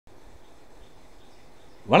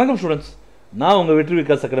வணக்கம் ஸ்டூடெண்ட்ஸ், நான் உங்கள் வெற்றி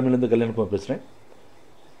விகாஸ் அகாடமிலேருந்து கல்யாணம் பேசுகிறேன்.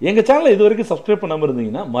 எங்கள் சேனலை இது வரைக்கும் சப்ஸ்கிரைப் பண்ணாமல்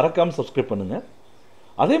இருந்தீங்கன்னா மறக்காமல் சப்ஸ்கிரைப் பண்ணுங்கள்.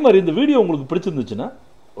 அதே மாதிரி இந்த வீடியோ உங்களுக்கு பிடிச்சிருந்துச்சுன்னா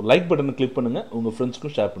ஒரு லைக் பட்டனை கிளிக் பண்ணுங்கள், உங்கள்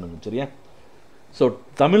ஃப்ரெண்ட்ஸ்க்கும் ஷேர் பண்ணுங்கள். சரியா? So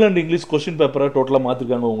Tamil and English question பேப்பரை டோட்டலாக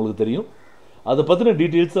மாற்றிருக்காங்க, உங்களுக்கு தெரியும். அதை பற்றின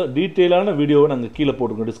டீட்டெயிலான வீடியோவை நாங்கள் கீழே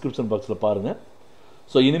போட்டுருக்கோம், டிஸ்கிரிப்ஷன் பாக்ஸில் பாருங்கள்.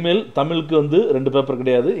 ஸோ இனிமேல் தமிழுக்கு 2 பேப்பர்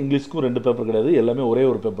கிடையாது, இங்கிலீஷ்க்கும் 2 பேப்பர் கிடையாது, எல்லாமே ஒரே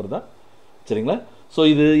ஒரு பேப்பர் தான். சரிங்களா? ஸோ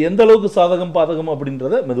இது எந்த அளவுக்கு சாதகம் பாதகம்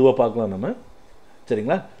அப்படின்றத மெதுவாக பார்க்கலாம் நம்ம.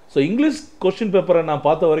 சரிங்களா? ஸோ இங்கிலீஷ் கொஸ்டின் பேப்பரை நான்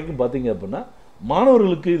பார்த்த வரைக்கும் பார்த்தீங்க அப்படின்னா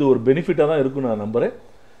மாணவர்களுக்கு இது ஒரு பெனிஃபிட்டாக தான் இருக்குன்னு நான் நம்புகிறேன்.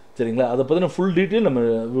 சரிங்களா? அதை பற்றின ஃபுல் டீட்டெயில் நம்ம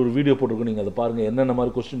ஒரு வீடியோ போட்டிருக்கோம், நீங்கள் அதை பாருங்கள். என்னென்ன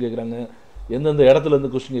மாதிரி கொஸ்டின் கேட்குறாங்க, எந்தெந்த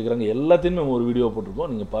இடத்துலேருந்து கொஸ்டின் கேட்குறாங்க, எல்லாத்தையுமே நம்ம ஒரு வீடியோ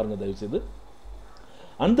போட்டிருக்கோம், நீங்கள் பாருங்கள் தயவுசெய்து.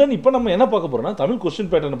 அண்ட் தென் இப்போ நம்ம என்ன பார்க்க போகிறோம்னா தமிழ்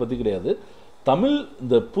கொஸ்டின் பேட்டர்னை பற்றி கிடையாது. தமிழ்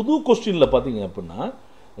இந்த புது கொஸ்டினில் பார்த்தீங்க அப்படின்னா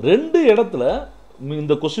 2 இடத்துல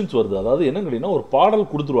இந்த கொஸ்டின்ஸ் வருது. அதாவது என்ன கேட்டிங்கன்னா, ஒரு பாடல்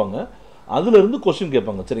கொடுத்துருவாங்க, அதுலேருந்து கொஸ்டின்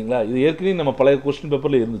கேட்பாங்க. சரிங்களா? இது ஏற்கனவே நம்ம பழைய கொஸ்டின்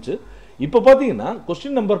பேப்பரில் இருந்துச்சு. இப்போ பார்த்தீங்கன்னா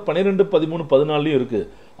கொஸ்டின் நம்பர் 12, 13, 14லையும் இருக்குது.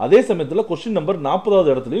 அதே சமயத்தில் கொஸ்டின் நம்பர்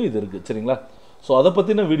 40வது இடத்துலையும் இது இருக்குது. சரிங்களா? ஸோ அதை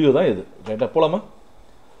பற்றின வீடியோ தான் இது. ரைட்டாக போகலாமா?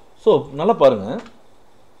 ஸோ நல்லா பாருங்கள்.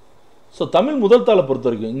 ஸோ தமிழ் முதல் தாளை பொறுத்த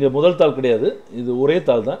வரைக்கும் இங்கே முதல் தாள் கிடையாது, இது ஒரே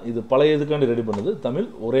தாள் தான். இது பழைய இதுக்காண்டி ரெடி பண்ணது. தமிழ்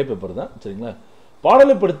ஒரே பேப்பர் தான். சரிங்களா?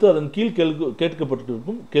 பாடலை படித்து அதன் கீழ்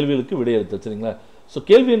கேட்கப்பட்டிருக்கும் கேள்விகளுக்கு விடையளித்தல். சரிங்களா? ஸோ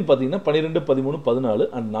கேள்வி எண் பார்த்தீங்கன்னா 12, 13, 14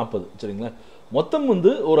 அண்ட் 40. சரிங்களா? மொத்தம்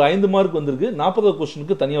ஒரு 5 மார்க் வந்திருக்கு. 40வது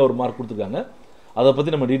கொஸ்டினுக்கு தனியாக ஒரு மார்க் கொடுத்துருக்காங்க. அதை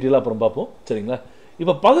பற்றி நம்ம டீட்டெயிலாக அப்புறம் பார்ப்போம். சரிங்களா?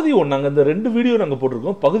 இப்போ பகுதி 1 நாங்கள் இந்த 2 வீடியோ நாங்கள்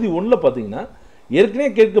போட்டிருக்கோம். பகுதி 1ல் பார்த்தீங்கன்னா ஏற்கனவே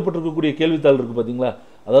கேட்கப்பட்டிருக்கக்கூடிய கேள்வித்தாள் இருக்குது பார்த்தீங்களா?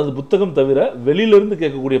 அதாவது புத்தகம் தவிர வெளியிலேருந்து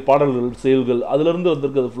கேட்கக்கூடிய பாடல்கள், செயல்கள், அதிலிருந்து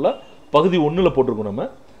வந்திருக்கிறது ஃபுல்லாக பகுதி 1ல் போட்டிருக்கோம் நம்ம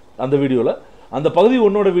அந்த வீடியோவில். அந்த பகுதி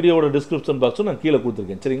 1ஓட வீடியோவோட டிஸ்கிரிப்ஷன் பாக்ஸும் நான் கீழே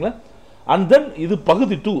கொடுத்துருக்கேன். சரிங்களா? அண்ட் தென் இது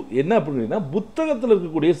பகுதி 2 என்ன அப்படின்னா புத்தகத்தில்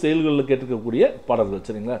இருக்கக்கூடிய செயல்களில் கேட்டிருக்கக்கூடிய பாடல்கள்.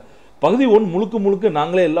 சரிங்களா? பகுதி 1 முழுக்க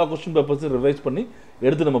நாங்களே எல்லா கொஸ்டின் பேப்பர்ஸும் ரிவைஸ் பண்ணி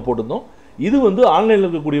எடுத்து நம்ம போட்டிருந்தோம். இது ஆன்லைனில்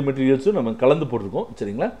இருக்கக்கூடிய மெட்டீரியல்ஸும் நம்ம கலந்து போட்டிருக்கோம்.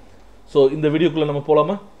 சரிங்களா? ஸோ இந்த வீடியோக்குள்ளே நம்ம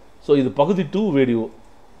போகலாமா? ஸோ இது பகுதி 2 வீடியோ,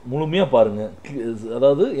 முழுமையாக பாருங்கள்.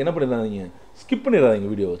 அதாவது என்ன பண்ணிடாதீங்க, ஸ்கிப் பண்ணிடாதீங்க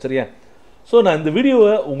வீடியோவை. சரியா? ஸோ நான் இந்த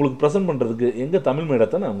வீடியோவை உங்களுக்கு ப்ரெசென்ட் பண்ணுறதுக்கு எங்கள் தமிழ்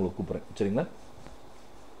மேடத்தை நான் உங்களுக்கு கூப்பிட்றேன். சரிங்களா?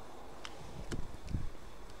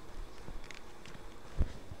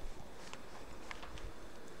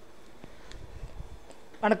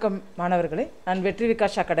 வணக்கம் மாணவர்களே, நான் வெற்றி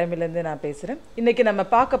விகாஷ் அகாடமிலேருந்து நான் பேசுகிறேன். இன்றைக்கி நம்ம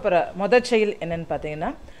பார்க்க போகிற முதல் செயல் என்னென்னு பார்த்தீங்கன்னா,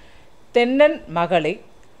 தென்னன் மகளே,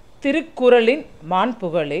 திருக்குறளின்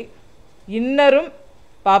மாண்புகளே, இன்னரும்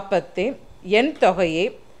பாப்பத்தே, என் தொகையே,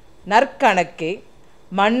 நற்கணக்கே,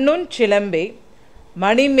 மண்ணுன் சிலம்பே,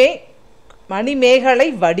 மணிமேகலை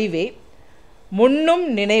வடிவே, முன்னும்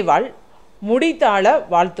நினைவாள் முடித்தாள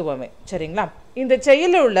வாழ்த்துவமே. சரிங்களா? இந்த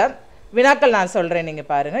செயலில் உள்ள வினாக்கள் நான் சொல்கிறேன், நீங்கள்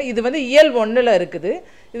பாருங்கள். இது இயல் 1ல் இருக்குது.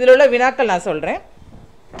 இதில் உள்ள வினாக்கள் நான் சொல்கிறேன்.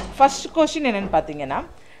 ஃபர்ஸ்ட் கொஸ்டின் என்னென்னு பார்த்தீங்கன்னா,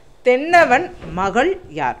 தென்னவன் மகள்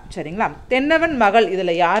யார்? சரிங்களா? தென்னவன் மகள்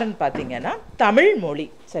இதில் யாருன்னு பார்த்தீங்கன்னா தமிழ் மொழி.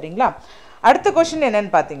 சரிங்களா? அடுத்த கொஸ்டின்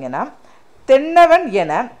என்னென்னு பார்த்தீங்கன்னா, தென்னவன்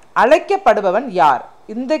என அழைக்கப்படுபவன் யார்?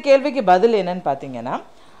 இந்த கேள்விக்கு பதில் என்னன்னு பார்த்தீங்கன்னா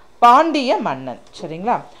பாண்டிய மன்னன்.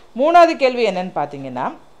 சரிங்களா? 3வது கேள்வி என்னன்னு பார்த்தீங்கன்னா,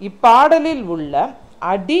 இப்பாடலில் உள்ள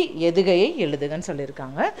அடி எதுகையை எழுதுகன்னு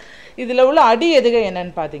சொல்லியிருக்காங்க. இதில் உள்ள அடி எதுகை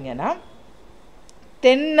என்னன்னு பார்த்தீங்கன்னா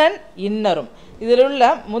தென்னன் இன்னரும். இதில் உள்ள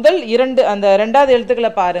முதல் 2 அந்த 2வது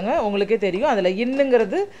எழுத்துக்களை பாருங்கள், உங்களுக்கே தெரியும். அதில்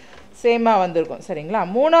இன்னுங்கிறது சேமாக வந்திருக்கும். சரிங்களா?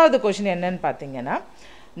 3வது கொஸ்டின் என்னன்னு பார்த்தீங்கன்னா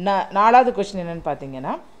 4வது கொஸ்டின் என்னன்னு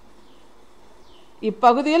பார்த்தீங்கன்னா,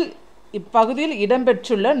 இப்பகுதியில்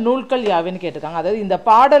இடம்பெற்றுள்ள நூல்கள் யாவின்னு கேட்டிருக்காங்க. அதாவது இந்த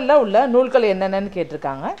பாடலில் உள்ள நூல்கள் என்னென்னு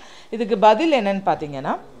கேட்டிருக்காங்க. இதுக்கு பதில் என்னன்னு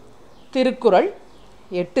பார்த்தீங்கன்னா திருக்குறள்,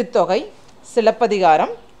 8 தொகை,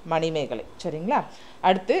 சிலப்பதிகாரம், மணிமேகலை. சரிங்களா?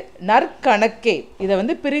 அடுத்து நற்கணக்கே,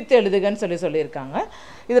 இதை பிரித்து எழுதுகன்னு சொல்லியிருக்காங்க.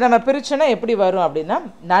 இதை நம்ம பிரிச்சோன்னா எப்படி வரும் அப்படின்னா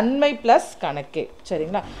நன்மை ப்ளஸ் கணக்கே.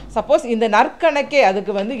 சரிங்களா? சப்போஸ் இந்த நற்கணக்கே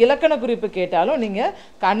அதுக்கு இலக்கண குறிப்பு கேட்டாலும் நீங்கள்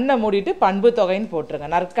கண்ணை மூடிட்டு பண்பு தொகைன்னு போட்டுருங்க.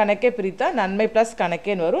 நற்கணக்கே பிரித்தா நன்மை ப்ளஸ்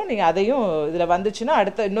கணக்கேன்னு வரும். நீங்கள் அதையும் இதில் வந்துச்சுன்னா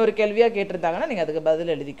அடுத்த இன்னொரு கேள்வியாக கேட்டிருந்தாங்கன்னா நீங்கள் அதுக்கு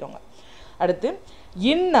பதில் எழுதிக்கோங்க. அடுத்து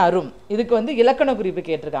இன் அரும், இதுக்கு இலக்கண குறிப்பு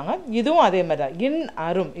கேட்டிருக்காங்க. இதுவும் அதே மாதிரி தான், இன்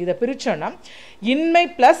அரும். இதை பிரித்தோன்னா இன்மை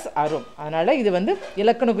ப்ளஸ் அரும். அதனால் இது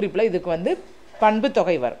இலக்கண குறிப்பில் இதுக்கு பண்பு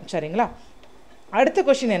தொகை வரும். சரிங்களா? அடுத்த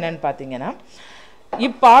கொஸ்டின் என்னன்னு பார்த்தீங்கன்னா,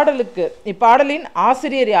 இப்பாடலின்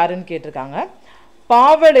ஆசிரியர் யாருன்னு கேட்டிருக்காங்க.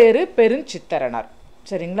 பாவலேறு பெருஞ்சித்திரனார்.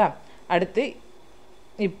 சரிங்களா? அடுத்து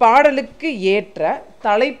இப்பாடலுக்கு ஏற்ற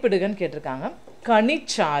தலைப்பிடுகன்னு கேட்டிருக்காங்க.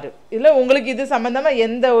 கனிச்சாறு. இதில் உங்களுக்கு இது சம்மந்தமாக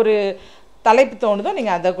எந்த ஒரு தலைப்பு தோணுதோ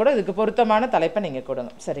நீங்கள் அதை கூட இதுக்கு பொருத்தமான தலைப்பை நீங்கள்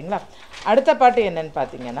கொடுங்க. சரிங்களா? அடுத்த பாட்டு என்னன்னு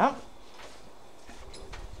பார்த்தீங்கன்னா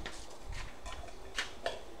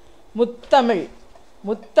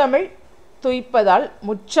முத்தமிழ் துய்ப்பதால்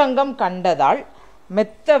முச்சங்கம் கண்டதால்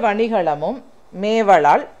மெத்த வணிகளமும்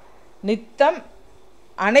மேவலால் நித்தம்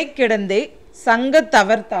அணை கிடந்தே சங்க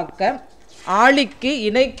தவர்த்தாக்க ஆளிக்கு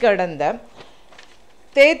இணை கடந்த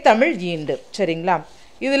தேத்தமிழ் ஈண்டு. சரிங்களா?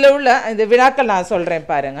 இதில் உள்ள இந்த வினாக்கள் நான் சொல்கிறேன்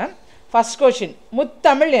பாருங்க. ஃபர்ஸ்ட் கொஷின்,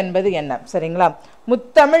 முத்தமிழ் என்பது என்ன? சரிங்களா?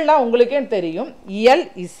 முத்தமிழ்னா உங்களுக்கே தெரியும், இயல்,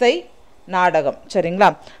 இசை, நாடகம். சரிங்களா?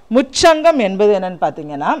 முச்சங்கம் என்பது என்னன்னு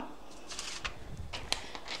பார்த்தீங்கன்னா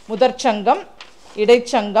முதற்சங்கம்,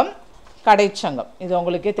 இடைச்சங்கம், கடைச்சங்கம். இது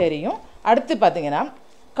உங்களுக்கே தெரியும். அடுத்து பார்த்தீங்கன்னா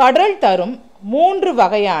கடல் தரும் 3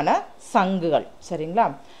 வகையான சங்குகள். சரிங்களா?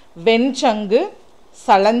 வெண்சங்கு,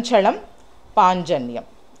 சலஞ்சலம், பாஞ்சன்யம்.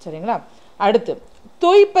 சரிங்களா? அடுத்து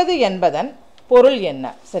துய்ப்பது என்பதன் பொருள் என்ன?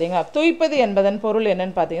 சரிங்களா? துய்ப்பது என்பதன் பொருள்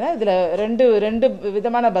என்னன்னு பார்த்தீங்கன்னா இதில் ரெண்டு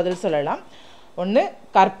விதமான பதில் சொல்லலாம். ஒன்று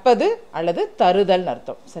கற்பது அல்லது தருதல்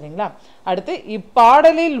அர்த்தம். சரிங்களா? அடுத்து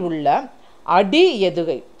இப்பாடலில் உள்ள அடி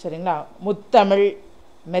எதுகை. சரிங்களா? முத்தமிழ்,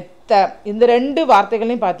 மெத்த, இந்த 2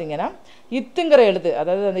 வார்த்தைகளையும் பார்த்தீங்கன்னா இத்துங்கிற எழுத்து,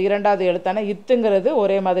 அதாவது அந்த 2வது எழுத்தான இத்துங்கிறது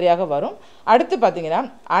ஒரே மாதிரியாக வரும். அடுத்து பார்த்தீங்கன்னா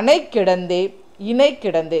அணை கிடந்தே, இணை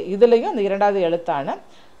கிடந்தே, இதுலேயும் அந்த 2வது எழுத்தான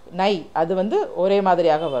நை அது ஒரே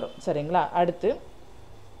மாதிரியாக வரும். சரிங்களா? அடுத்து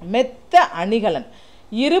மெத்த அணிகலன்,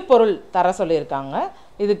 இரு பொருள் தர சொல்லியிருக்காங்க.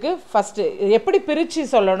 இதுக்கு ஃபஸ்ட்டு எப்படி பிரித்து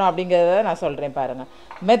சொல்லணும் அப்படிங்கிறத நான் சொல்கிறேன் பாருங்கள்.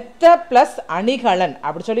 மெத்த ப்ளஸ் அணிகலன்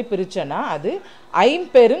அப்படி சொல்லி பிரித்தோன்னா அது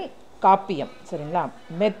ஐம்பெருங் காப்பியம். சரிங்களா?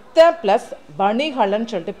 மெத்த ப்ளஸ் வணிகலன்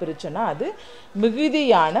சொல்லிட்டு பிரித்தோன்னா அது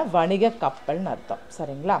மிகுதியான வணிக கப்பல்னு அர்த்தம்.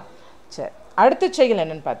 சரிங்களா? சரி, அடுத்த செயல்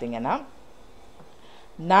என்னன்னு பார்த்தீங்கன்னா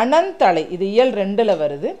நனந்தலை, இது இயல் 2ல்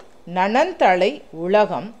வருது. நனந்தலை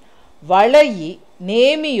உலகம் வளையி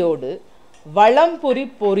நேமியோடு வளம்புரி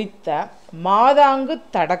பொறித்த மாதாங்கு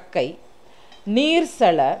தடக்கை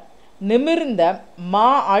நீர்சல நிமிர்ந்த மா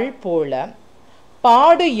அள் போல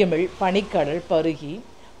பாடு இமிழ் பனிக்கடல் பருகி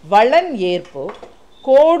வளன் ஏற்போ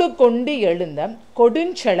கோடு கொண்டு எழுந்த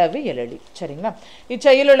கொடுஞ்செலவு எழலி. சரிங்களா?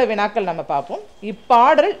 இச்செயலுள்ள வினாக்கள் நம்ம பார்ப்போம்.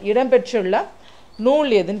 இப்பாடல் இடம்பெற்றுள்ள நூல்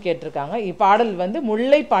எதுன்னு கேட்டிருக்காங்க. இப்பாடல்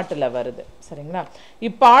முல்லைப்பாட்டில் வருது. சரிங்களா?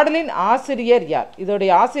 இப்பாடலின் ஆசிரியர் யார்?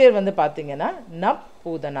 இதோடைய ஆசிரியர் பார்த்தீங்கன்னா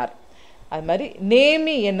நப்பூதனார். அது மாதிரி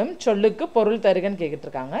நேமி என்னும் சொல்லுக்கு பொருள் தருகன்னு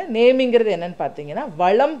கேட்டுருக்காங்க. நேமிங்கிறது என்னன்னு பார்த்தீங்கன்னா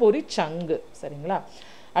வளம்புரி சங்கு. சரிங்களா?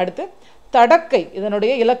 அடுத்து தடக்கை,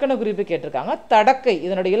 இதனுடைய இலக்கண குறிப்பு கேட்டிருக்காங்க. தடக்கை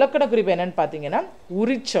இதனுடைய இலக்கண குறிப்பு என்னன்னு பார்த்தீங்கன்னா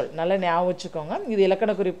உரிச்சொல். நல்லா ஞாபகம் வச்சுக்கோங்க. இது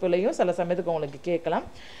இலக்கண குறிப்புலையும் சில சமயத்துக்கு உங்களுக்கு கேட்கலாம்.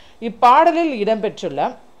 இப்பாடலில் இடம்பெற்றுள்ள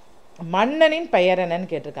மன்னனின் பெயர் என்னன்னு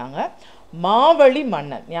கேட்டிருக்காங்க. மாவழி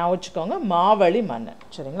மன்னன். ஞாபகம் வச்சுக்கோங்க, மாவழி மன்னன்.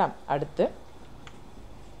 சரிங்களா? அடுத்து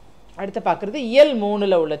பார்க்குறது இயல்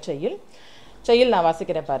 3ல் உள்ள செயல் நான்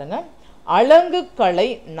வாசிக்கிறேன் பாருங்க. அலங்கு கலை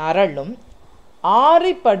நரலும்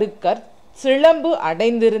ஆரிப்படுக்கர் சிலம்பு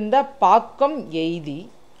அடைந்திருந்த பாக்கம் எய்தி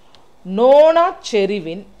நோனா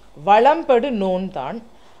செறிவின் வளம்படு நோன்தான்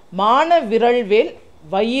மான விரல்வேல்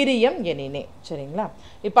வைரியம் எனினே. சரிங்களா?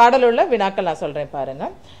 இப்பாடல் உள்ள வினாக்கள் நான் சொல்கிறேன் பாருங்க.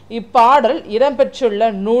 இப்பாடல்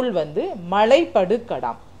இடம்பெற்றுள்ள நூல் மலைப்படு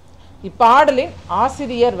கடாம். இப்பாடலின்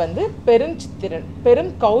ஆசிரியர் பெருஞ்சித்திரன்,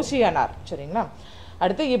 பெரும் கௌசியனார். சரிங்களா?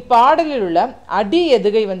 அடுத்து இப்பாடலில் உள்ள அடி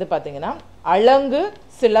எதுகை பார்த்தீங்கன்னா அலங்கு,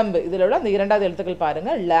 சிலம்பு. இதில் உள்ள அந்த 2வது எழுத்துக்கள்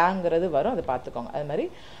பாருங்கள், லேங்கிறது வரும், அதை பார்த்துக்கோங்க. அது மாதிரி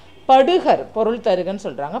படுகர் பொருள் தருகன்னு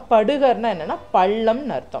சொல்கிறாங்க. படுகர்னா என்னென்னா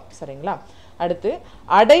பள்ளம்னு அர்த்தம். சரிங்களா? அடுத்து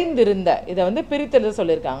அடைந்திருந்த, இதை பிரித்தெழுத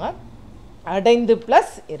சொல்லியிருக்காங்க. அடைந்து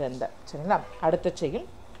ப்ளஸ் இருந்த. சரிங்களா? அடுத்த செயல்.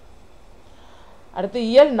 அடுத்து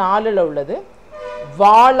இயல் 4ல் உள்ளது.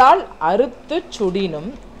 வாளால் அறுத்து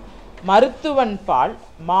சுடினும் மருத்துவன் பால்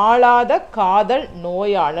மாளாத காதல்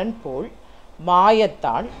நோயாளன் போல்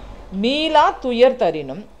மாயத்தால் மீளா துயர்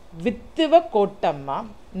தரினும் வித்துவ கோட்டம்மா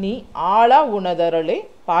நீ ஆளா உணதருளே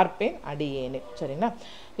பார்ப்பேன் அடியேனு. சரிங்களா?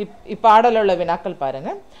 இப்பாடலில் உள்ள வினாக்கள்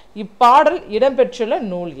பாருங்க. இப்பாடல் இடம்பெற்றுள்ள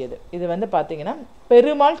நூல் எது? இது பார்த்தீங்கன்னா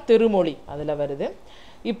பெருமாள் திருமொழி அதில் வருது.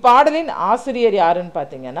 இப்பாடலின் ஆசிரியர் யாருன்னு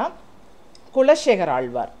பார்த்தீங்கன்னா குலசேகர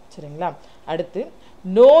ஆழ்வார். சரிங்களா? அடுத்து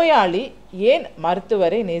நோயாளி ஏன்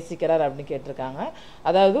மருத்துவரை நேசிக்கிறார் அப்படின்னு கேட்டிருக்காங்க.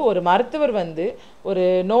 அதாவது ஒரு மருத்துவர் ஒரு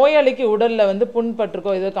நோயாளிக்கு உடலில்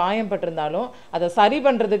புண்பட்டிருக்கோ ஏதோ காயம் பட்டிருந்தாலும் அதை சரி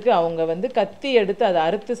பண்ணுறதுக்கு அவங்க கத்தி எடுத்து அதை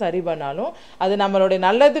அறுத்து சரி பண்ணாலும் அது நம்மளுடைய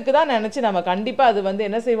நல்லதுக்கு தான் நினச்சி நம்ம கண்டிப்பாக அது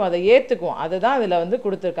என்ன செய்வோம், அதை ஏற்றுக்குவோம். அதை தான் அதில்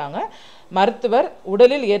கொடுத்துருக்காங்க. மருத்துவர்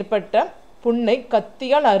உடலில் ஏற்பட்ட புண்ணை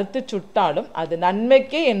கத்தியால் அறுத்து சுட்டாலும் அது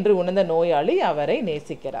நன்மைக்கே என்று உணர்ந்த நோயாளி அவரை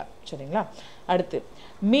நேசிக்கிறார். சரிங்களா? அடுத்து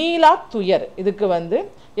மீளா துயர், இதுக்கு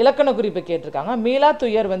இலக்கண குறிப்பு கேட்டிருக்காங்க. மீளா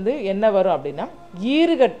துயர் என்ன வரும் அப்படின்னா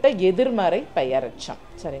ஈறுகட்ட எதிர்மறை பெயரச்சம்.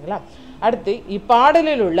 சரிங்களா? அடுத்து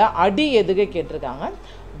இப்பாடலில் உள்ள அடி எதுகை கேட்டிருக்காங்க.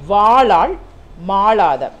 வாளால்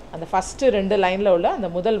மாளாத. அந்த ஃபர்ஸ்ட் 2 லைன்ல உள்ள அந்த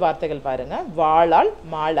முதல் வார்த்தைகள் பாருங்க, வாளால்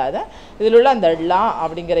மாளாத. இதில் உள்ள அந்த லா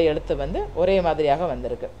அப்படிங்கிற எழுத்து வந்து ஒரே மாதிரியாக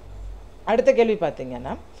வந்திருக்கு. அடுத்த கேள்வி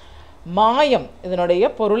பார்த்தீங்கன்னா மாயம், இதனுடைய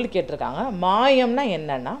பொருள் கேட்டிருக்காங்க. மாயம்னா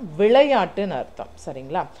என்னன்னா விளையாட்டுன்னு அர்த்தம்.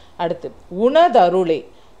 சரிங்களா? அடுத்து உனதருளே,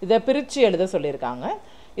 இதை பிரித்து எழுத சொல்லியிருக்காங்க.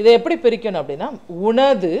 இதை எப்படி பிரிக்கணும் அப்படின்னா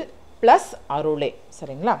உனது ப்ளஸ் அருளே.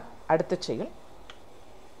 சரிங்களா? அடுத்த செயல்.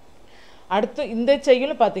 அடுத்து இந்த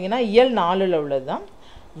செயல் பார்த்தீங்கன்னா இயல் 4ல் உள்ளது தான்.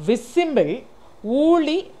 விசிம்பிள்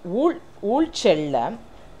ஊழி ஊழ் செல்ல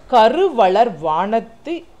கருவளர்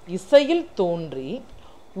வானத்து இசையில் தோன்றி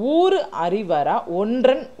ஊறு அறிவரா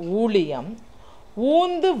ஒன்றன் ஊழியம்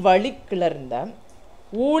ஊந்து வழி கிளர்ந்த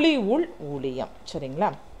ஊழி உள் ஊழியம். சரிங்களா?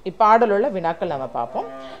 இப்பாடல் உள்ள வினாக்கள் நம்ம பார்ப்போம்.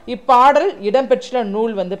 இப்பாடல் இடம்பெற்ற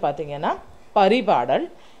நூல் வந்து பார்த்தீங்கன்னா பரிபாடல்.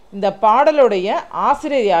 இந்த பாடலுடைய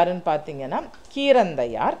ஆசிரியர் யாருன்னு பார்த்தீங்கன்னா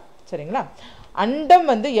கீரந்தையார். சரிங்களா? அண்டம்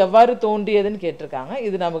வந்து எவ்வாறு தோன்றியதுன்னு கேட்டிருக்காங்க.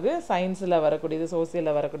 இது நமக்கு சயின்ஸில் வரக்கூடியது,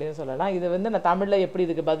 சோசியலில் வரக்கூடியதுன்னு சொல்லலாம். இது வந்து நான் தமிழில் எப்படி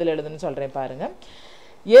இதுக்கு பதில் எழுதுன்னு சொல்கிறேன் பாருங்கள்.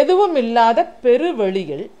 எதுவும் இல்லாத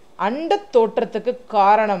பெருவெளியில் அண்ட தோற்றத்துக்கு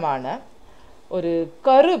காரணமான ஒரு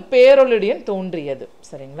கரு பேரொளியுடன் தோன்றியது.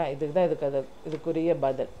 சரிங்களா? இதுக்கு தான் இதுக்குரிய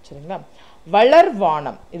பதில். சரிங்களா?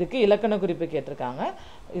 வளர்வானம், இதுக்கு இலக்கண குறிப்பு கேட்டிருக்காங்க.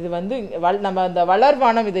 இது வந்து நம்ம அந்த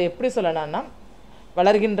வளர்வானம் இதை எப்படி சொல்லலாம்னா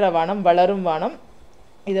வளர்கின்ற வானம், வளரும் வானம்,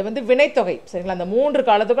 இதை வந்து வினைத்தொகை. சரிங்களா? அந்த 3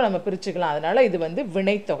 காலத்துக்கும் நம்ம பிரிச்சுக்கலாம். அதனால இது வந்து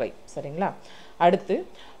வினைத்தொகை. சரிங்களா? அடுத்து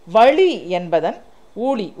வழி என்பதன்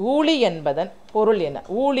ஊழி, ஊழி என்பதன் பொருள் என்ன?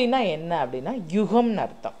 ஊழினா என்ன அப்படின்னா யுகம்னு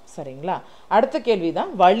அர்த்தம். சரிங்களா? அடுத்த கேள்வி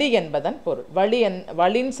தான் வழி என்பதன் பொருள்.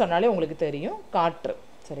 வழின்னு சொன்னாலே உங்களுக்கு தெரியும், காற்று.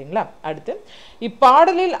 சரிங்களா? அடுத்து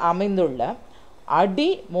இப்பாடலில் அமைந்துள்ள அடி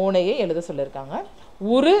மோனையை எழுத சொல்லியிருக்காங்க.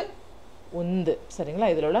 உரு உந்து. சரிங்களா?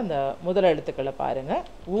 இதில் உள்ள அந்த முதல் எழுத்துக்களை பாருங்க,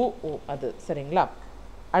 உ உ அது. சரிங்களா?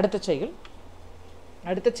 அடுத்த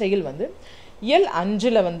செயல் வந்து இயல்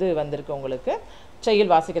 5ல் வந்து வந்திருக்கு உங்களுக்கு.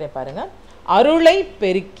 செயல் வாசிக்கிறேன் பாருங்க. அருளை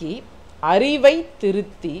பெருக்கி அறிவை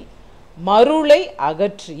திருத்தி மருளை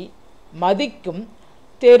அகற்றி மதிக்கும்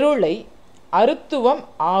தெருளை அருத்துவம்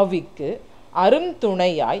ஆவிக்கு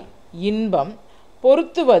அருந்துணையாய் இன்பம்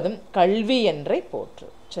பொருத்துவதும் கல்வி என்றை போற்று.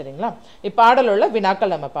 சரிங்களா? இப்பாடல் உள்ள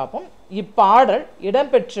வினாக்கள் நம்ம பார்ப்போம். இப்பாடல்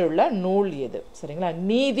இடம்பெற்றுள்ள நூல் எது? சரிங்களா?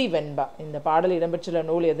 நீதி வெண்பா. இந்த பாடல் இடம்பெற்றுள்ள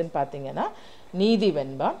நூல் எதுன்னு பார்த்தீங்கன்னா நீதி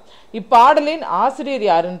வெண்பா. இப்பாடலின் ஆசிரியர்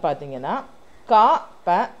யாருன்னு பார்த்தீங்கன்னா கா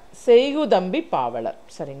ப செய்குதம்பி பாவலர்.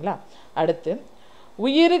 சரிங்களா? அடுத்து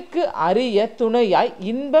உயிருக்கு அரிய துணையாய்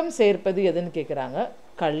இன்பம் சேர்ப்பது எதுன்னு கேட்குறாங்க.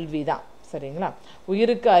 கல்வி தான். சரிங்களா?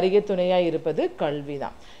 உயிருக்கு அரிய துணையாய் இருப்பது கல்வி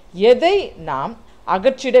தான். எதை நாம்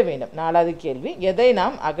அகற்றிட வேண்டும்? 4வது கேள்வி, எதை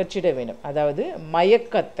நாம் அகற்றிட வேண்டும்? அதாவது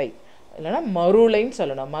மயக்கத்தை, இல்லைன்னா மருளைன்னு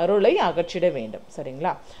சொல்லணும், மருளை அகற்றிட வேண்டும்.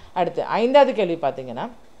 சரிங்களா? அடுத்து 5வது கேள்வி பார்த்தீங்கன்னா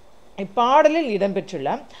இப்பாடலில் இடம்பெற்றுள்ள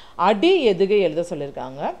அடி எதுகை எழுத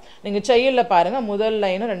சொல்லியிருக்காங்க. நீங்கள் செயலில் பாருங்கள், முதல்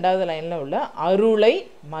லைனும் 2வது லைனில் உள்ள அருளை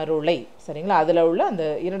மருளை. சரிங்களா? அதில் உள்ள அந்த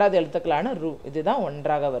 2வது எழுத்துக்களான ரு, இதுதான்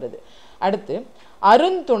ஒன்றாக வருது. அடுத்து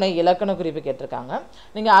அருந்துணை இலக்கண குறிப்பு கேட்டிருக்காங்க.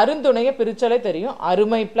 நீங்கள் அருந்துணையை பிரிச்சாலே தெரியும்,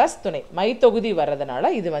 அருமை ப்ளஸ் துணை, மை தொகுதி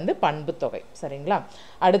வர்றதுனால இது வந்து பண்பு தொகை. சரிங்களா?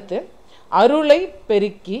 அடுத்து அருளை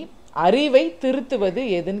பெருக்கி அறிவை திருத்துவது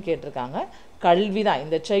எதுன்னு கேட்டிருக்காங்க. கல்வி தான்.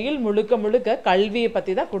 இந்த செயல் முழுக்க முழுக்க கல்வியை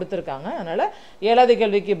பற்றி தான் கொடுத்துருக்காங்க. அதனால் 7வது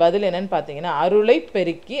கேள்விக்கு பதில் என்னன்னு பார்த்தீங்கன்னா அருளை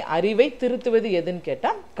பெருக்கி அறிவை திருத்துவது எதுன்னு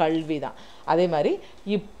கேட்டால் கல்வி தான். அதே மாதிரி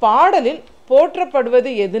இப்பாடலில்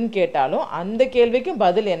போற்றப்படுவது எதுன்னு கேட்டாலும் அந்த கேள்விக்கும்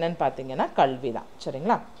பதில் என்னன்னு பார்த்தீங்கன்னா கல்வி தான்.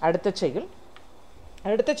 சரிங்களா? அடுத்த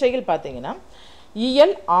செயல் பார்த்தீங்கன்னா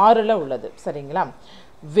இயல் 6ல் உள்ளது. சரிங்களா?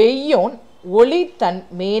 வெய்யோன் ஒளி தன்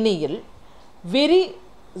மேனியில் விரி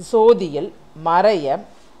சோதியில் மறைய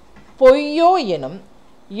பொய்யோ எனும்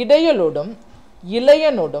இடையலோடும்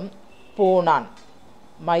இளையனோடும் போனான்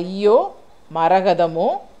மையோ மரகதமோ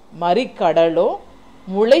மறிக்கடலோ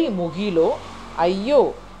முளை முகிலோ ஐயோ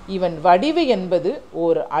இவன் வடிவு என்பது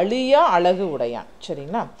ஒரு அழியா அழகு உடையான்.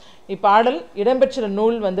 சரிங்களா? இப்பாடல் இடம்பெற்ற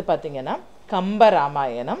நூல் வந்து பார்த்தீங்கன்னா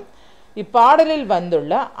கம்பராமாயணம். இப்பாடலில்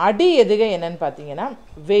வந்துள்ள அடி எதுகை என்னன்னு பார்த்தீங்கன்னா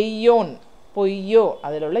வெய்யோன், பொய்யோ,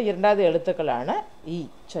 அதில் உள்ள 2வது எழுத்துக்களான இ.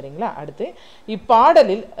 சரிங்களா? அடுத்து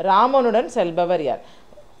இப்பாடலில் ராமனுடன் செல்பவர் யார்?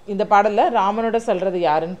 இந்த பாடலில் ராமனுடன் செல்றது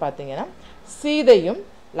யாருன்னு பார்த்தீங்கன்னா சீதையும்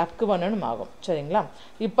லக்குவனும் ஆகும். சரிங்களா?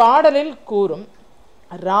 இப்பாடலில் கூறும்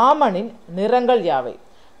ராமனின் நிறங்கள் யாவை?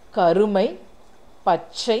 கருமை,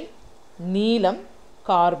 பச்சை, நீலம்,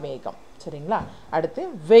 கார்மேகம். சரிங்களா? அடுத்து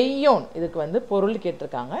வெய்யோன், இதுக்கு வந்து பொருள்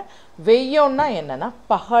கேட்டிருக்காங்க. வெய்யோன்னா என்னன்னா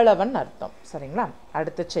பகலவன் அர்த்தம். சரிங்களா?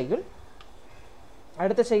 அடுத்த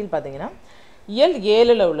செயல் பார்த்தீங்கன்னா இயல்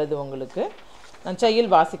 7ல் உள்ளது உங்களுக்கு. நான் செயல்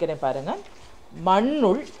வாசிக்கிறேன் பாருங்க.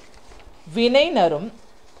 மண்ணுள் வினை நரும்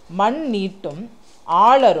மண் நீட்டும்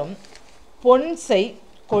ஆளரும் பொன்செய்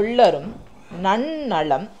கொள்ளரும்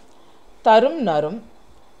நன்னலம் தரும் நரும்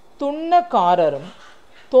துண்ணக்காரரும்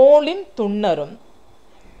தோளின் துண்ணரும்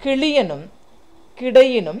கிளியனும்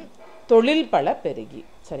கிடையினும் தொழில் பல பெருகி.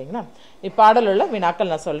 சரிங்களா? இப்பாடல் உள்ள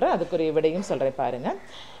வினாக்கள் நான் சொல்கிறேன், அதுக்குரிய விடையும் சொல்கிறேன் பாருங்கள்.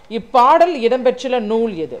 இப்பாடல் இடம்பெற்றுள்ள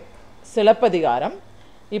நூல் எது? சிலப்பதிகாரம்.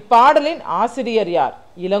 இப்பாடலின் ஆசிரியர் யார்?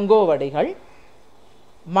 இளங்கோவடிகள்.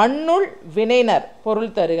 மண்ணுள் வினைனர்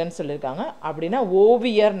பொருள் தருகன்னு சொல்லியிருக்காங்க, அப்படின்னா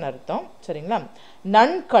ஓவியர்னு அர்த்தம். சரிங்களா?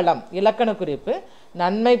 நன்களம் இலக்கண குறிப்பு,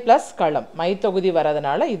 நன்மை ப்ளஸ் களம் மைத்தொகுதி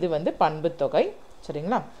வரதுனால இது வந்து பண்பு தொகை.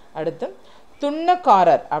 சரிங்களா? அடுத்து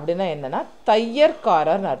துண்ணக்காரர் அப்படின்னா என்னன்னா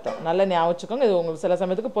தையற்காரர்னு அர்த்தம். நல்ல ஞாபகம் வச்சுக்கோங்க, இது உங்களுக்கு சில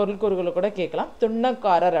சமயத்துக்கு பொருள் கூறுகளை கூட கேட்கலாம்.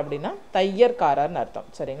 துண்ணக்காரர் அப்படின்னா தையற்காரர்னு அர்த்தம்.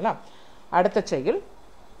 சரிங்களா?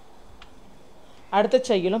 அடுத்த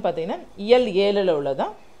செய்யுளும் பார்த்தீங்கன்னா இயல் 7ல்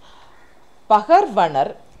உள்ளதான். பகர்வனர்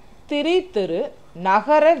திரிதிரு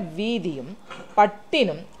நகர வீதியும்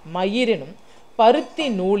பட்டினும் மயிரினும் பருத்தி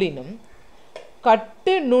நூலினும்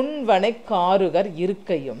கட்டு நுண்வனை காருகர்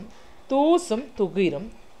இருக்கையும் தூசும் துகிரும்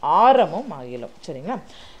ஆரமும் ஆகிலும். சரிங்களா?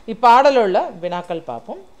 இப்பாடல் உள்ள வினாக்கள்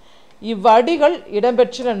பார்ப்போம். இவ்வடிகள்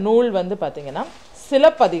இடம்பெற்ற நூல் வந்து பார்த்தீங்கன்னா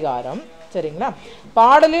சிலப்பதிகாரம். சரிங்களா?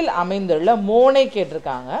 பாடலில் அமைந்துள்ள மோனை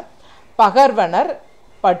கேட்டிருக்காங்க. பகர்வனர்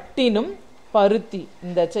பட்டினும் பருத்தி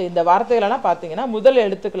இந்த வார்த்தைகளெல்லாம் பார்த்தீங்கன்னா முதல்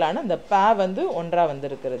எழுத்துக்களான இந்த ப வந்து ஒன்றா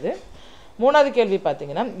வந்திருக்கிறது. 3வது கேள்வி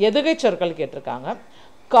பார்த்தீங்கன்னா எதுகை சொற்கள் கேட்டிருக்காங்க.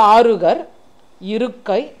 காருகர்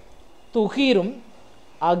இருக்கை துகிரும்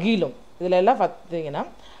அகிலும். இதில் எல்லாம் பார்த்தீங்கன்னா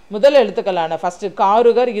முதல் எழுத்துக்களான ஃபஸ்ட்டு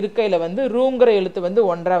காருகர் இருக்கையில் வந்து ரூங்கிற எழுத்து வந்து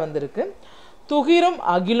ஒன்றா வந்திருக்கு. துகிரும்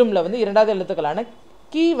அகிலும்ல வந்து 2வது எழுத்துக்களான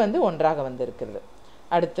கீ வந்து ஒன்றாக வந்திருக்கிறது.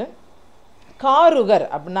 அடுத்து காருகர்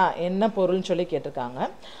அப்படின்னா என்ன பொருள்னு சொல்லி கேட்டிருக்காங்க.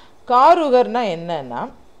 காருகர்னா என்னன்னா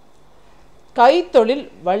கைத்தொழில்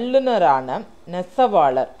வல்லுநரான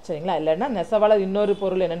நெசவாளர். சரிங்களா? இல்லைன்னா நெசவாளர் இன்னொரு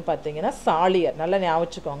பொருள் என்னன்னு பார்த்தீங்கன்னா சாளியர். நல்லா ஞாபகம்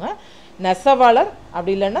வச்சுக்கோங்க, நெசவாளர்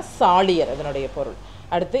அப்படி இல்லைன்னா சாளியர் அதனுடைய பொருள்.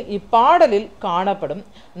 அடுத்து இப்பாடலில் காணப்படும்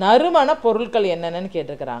நறுமண பொருட்கள் என்னென்னு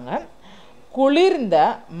கேட்டிருக்கிறாங்க. குளிர்ந்த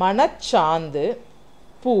மனச்சாந்து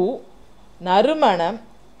பூ நறுமண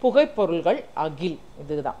புகைப்பொருள்கள் அகில்.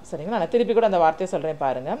 இதுதான். சரிங்களா? நான் திருப்பி கூட அந்த வார்த்தையை சொல்கிறேன்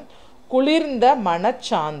பாருங்க. குளிர்ந்த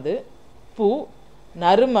மனச்சாந்து பூ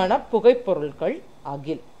நறுமண புகைப்பொருட்கள்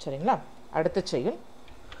அகில். சரிங்களா? அடுத்த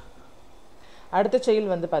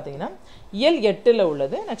செயல் வந்து பார்த்தீங்கன்னா இயல் 8ல்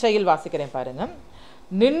உள்ளது. நான் செயல் வாசிக்கிறேன் பாருங்க.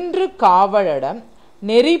 நின்று காவலிடம்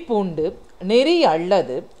நெறி பூண்டு நெறி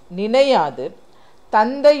அல்லது நினையாது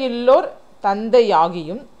தந்தையுள்ளோர்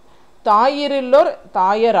தந்தையாகியும் தாயிரில்லோர்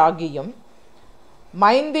தாயராகியும்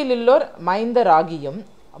மைந்திலுள்ளோர் மைந்தராகியும்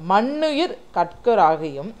மண்ணுயிர்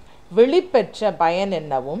கற்கராகியும் வெளிப்பெற்ற பயன்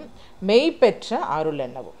என்னவும் மெய்ப்பெற்ற அருள்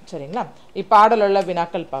என்னவும். சரிங்களா? இப்பாடல் உள்ள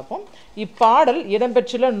வினாக்கள் பார்ப்போம். இப்பாடல்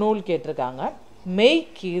இடம்பெற்றுள்ள நூல் கேட்டிருக்காங்க. மெய்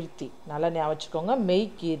கீர்த்தி. நல்லா ஞாபகம் வச்சுக்கோங்க, மெய்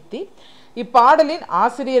கீர்த்தி. இப்பாடலின்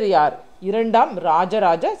ஆசிரியர் யார்? 2ஆம்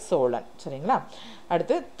ராஜராஜ சோழன். சரிங்களா?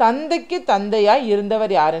 அடுத்து தந்தைக்கு தந்தையாய்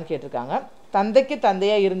இருந்தவர் யாருன்னு கேட்டிருக்காங்க. தந்தைக்கு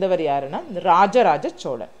தந்தையாய் இருந்தவர் யாருன்னா ராஜராஜ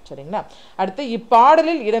சோழன். சரிங்களா? அடுத்து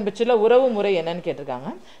இப்பாடலில் இடம்பெற்றுள்ள உறவு முறை என்னன்னு கேட்டிருக்காங்க.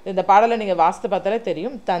 இந்த பாடலை நீங்கள் வாசித்து பார்த்தாலே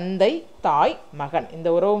தெரியும். தந்தை தாய் மகன் இந்த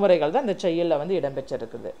உறவு முறைகள் தான் இந்த செயலில் வந்து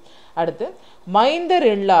இடம்பெற்றிருக்குது. அடுத்து மைந்தர்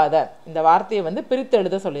இல்லாத இந்த வார்த்தையை வந்து பிரித்து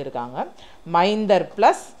எழுத சொல்லியிருக்காங்க. மைந்தர்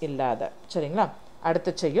ப்ளஸ் இல்லாத. சரிங்களா?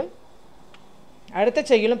 அடுத்த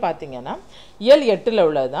செயலும் பார்த்தீங்கன்னா இயல் 8ல்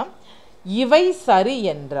உள்ளதுதான். இவை சரி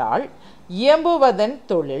என்றால் இயம்புவதன்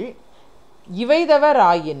தொழில்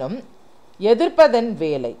இவைதவராயினும் எதிர்ப்பதன்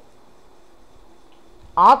வேலை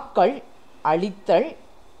ஆக்கள் அழித்தல்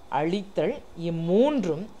அழித்தல்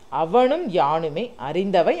இம்மூன்றும் அவனும் யானுமே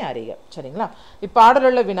அறிந்தவை அறிக. சரிங்களா? இப்பாடல்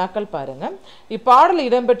உள்ள வினாக்கள் பாருங்க. இப்பாடல்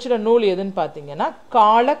இடம்பெற்ற நூல் எதுன்னு பார்த்தீங்கன்னா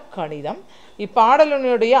கால கணிதம்.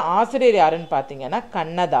 இப்பாடலினுடைய ஆசிரியர் யாருன்னு பார்த்தீங்கன்னா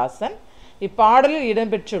கண்ணதாசன். இப்பாடலில்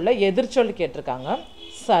இடம்பெற்றுள்ள எதிர்ச்சொல் கேட்டிருக்காங்க.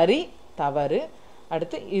 சரி தவறு.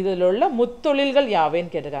 அடுத்து இதில் உள்ள முத்தொழில்கள்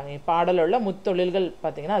யாவைன்னு கேட்டிருக்காங்க. இப்பாடலில் உள்ள முத்தொழில்கள்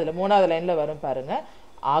பார்த்தீங்கன்னா அதில் 3வது லைனில் வரும் பாருங்க.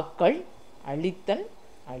 ஆக்கள் அழித்தல்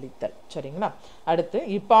அழித்தல். சரிங்களா? அடுத்து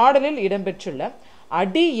இப்பாடலில் இடம்பெற்றுள்ள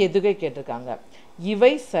அடி எதுகை கேட்டிருக்காங்க.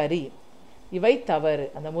 இவை சரி இவை தவறு.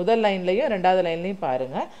 அந்த முதல் லைன்லையும் 2வது லைன்லையும்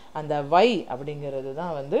பாருங்க. அந்த வை அப்படிங்கிறது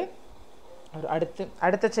தான் வந்து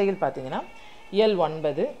அடுத்த செயல் பார்த்தீங்கன்னா இயல்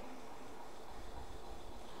 9.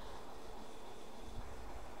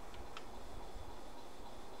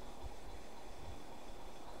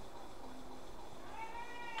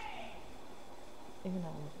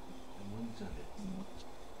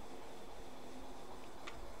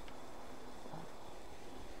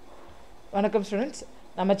 வணக்கம் ஸ்டூடெண்ட்ஸ்.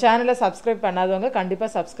 நம்ம சேனலை சப்ஸ்கிரைப் பண்ணாதவங்க கண்டிப்பாக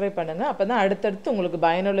சப்ஸ்கிரைப் பண்ணுங்கள். அப்போ தான் அடுத்தடுத்து உங்களுக்கு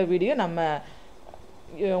பயனுள்ள வீடியோ நம்ம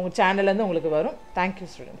உங்கள் சேனல்லேருந்து உங்களுக்கு வரும். Thank you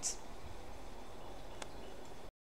students.